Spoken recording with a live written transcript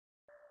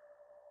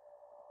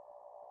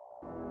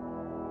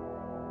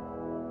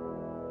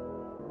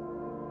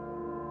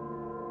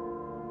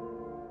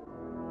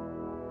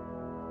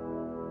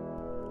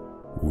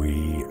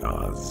We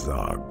are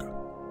Zogg.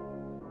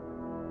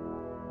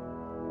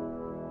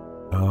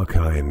 Our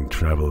kind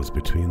travels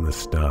between the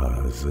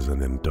stars as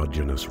an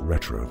endogenous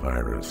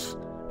retrovirus,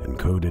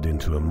 encoded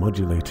into a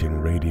modulating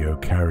radio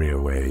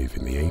carrier wave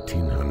in the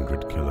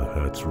 1800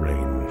 kilohertz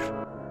range.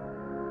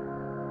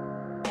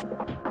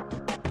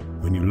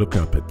 When you look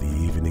up at the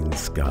evening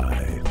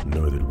sky,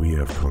 know that we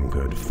have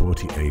conquered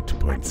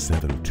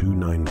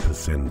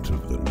 48.729%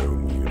 of the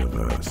known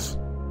universe.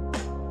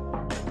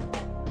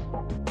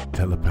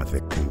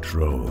 Telepathic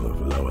control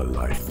of lower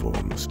life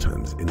forms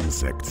turns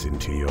insects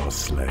into your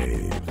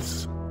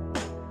slaves.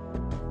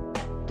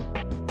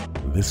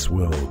 This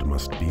world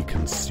must be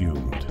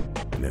consumed,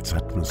 and its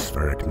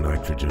atmospheric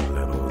nitrogen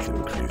levels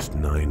increased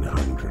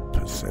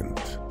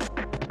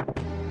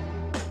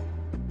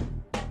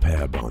 900%.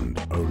 Pair bond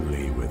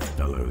only with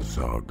fellow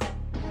Zogg.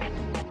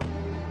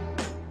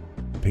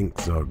 Pink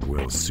Zogg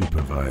will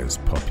supervise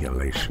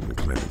population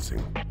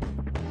cleansing.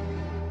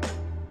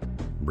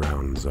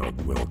 Brown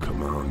Zogg will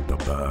command the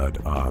bird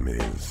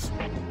armies.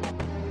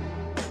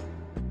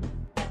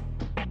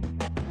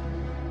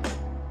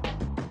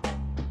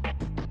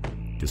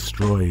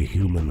 Destroy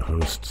human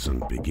hosts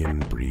and begin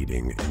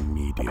breeding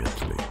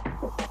immediately.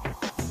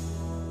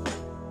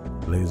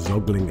 Lay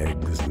zoggling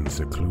eggs in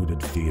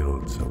secluded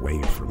fields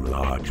away from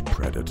large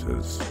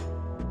predators.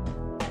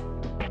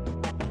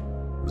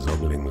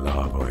 Zoggling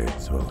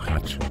larvoids will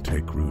hatch and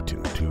take root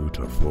in 2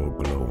 to 4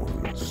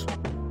 glorns.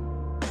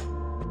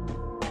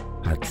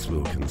 Hats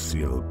will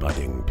conceal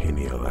budding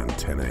pineal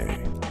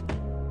antennae.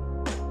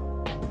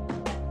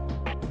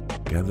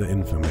 Gather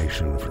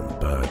information from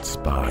bird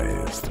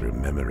spies through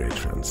memory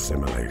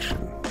transsimilation.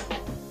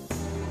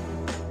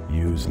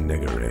 Use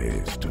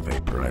negarays to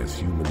vaporize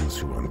humans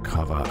who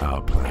uncover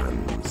our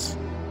plans.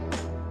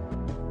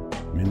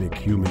 Mimic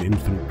human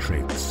infant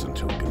traits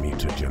until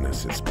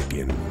gametogenesis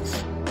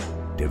begins.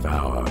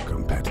 Devour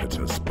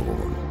competitor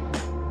spawn.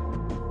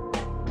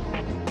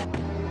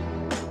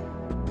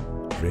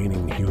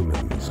 Draining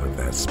humans of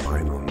their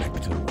spinal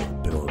nectar will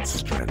build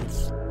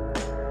strength.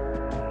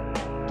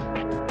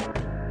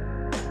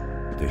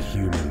 The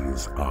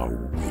humans are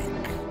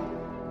weak.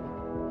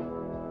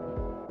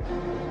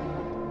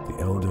 The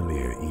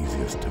elderly are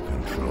easiest to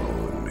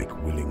control and make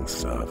willing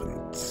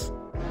servants.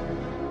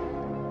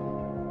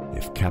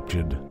 If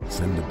captured,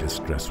 send a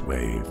distress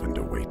wave and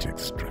await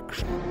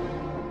extraction.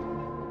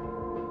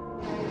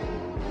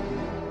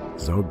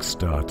 Zogg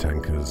star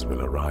tankers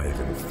will arrive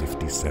in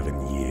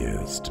 57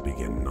 years to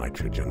begin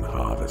nitrogen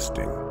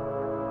harvesting.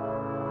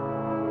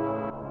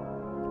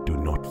 Do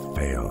not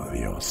fail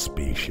your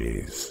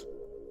species.